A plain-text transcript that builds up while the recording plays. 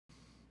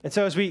And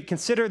so as we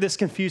consider this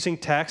confusing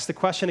text, the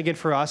question again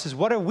for us is,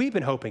 what have we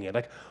been hoping in?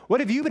 Like, what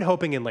have you been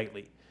hoping in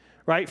lately,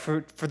 right?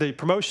 For the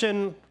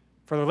promotion,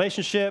 for the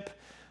relationship,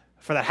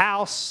 for the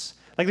house.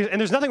 And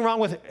there's nothing wrong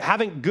with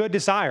having good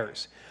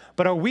desires.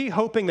 But are we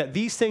hoping that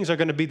these things are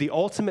going to be the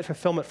ultimate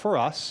fulfillment for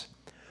us?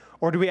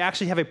 Or do we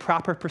actually have a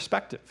proper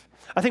perspective?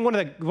 I think one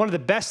of the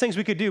best things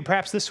we could do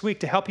perhaps this week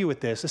to help you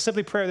with this is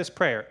simply pray this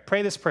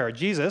prayer.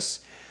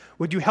 Jesus,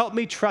 would you help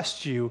me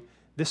trust you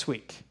this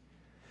week?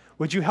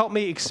 Would you help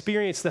me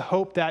experience the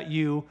hope that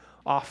you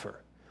offer?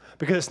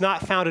 Because it's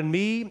not found in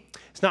me.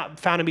 It's not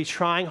found in me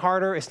trying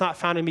harder. It's not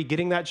found in me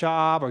getting that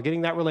job or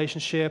getting that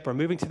relationship or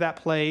moving to that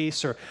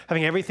place or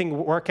having everything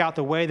work out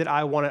the way that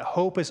I want it.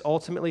 Hope is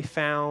ultimately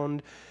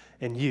found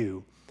in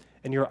you,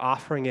 and you're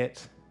offering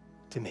it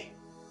to me.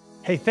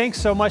 Hey, thanks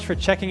so much for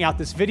checking out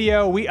this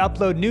video. We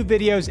upload new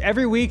videos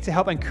every week to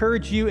help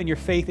encourage you in your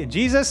faith in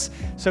Jesus.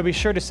 So be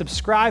sure to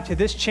subscribe to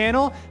this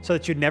channel so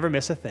that you never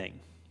miss a thing.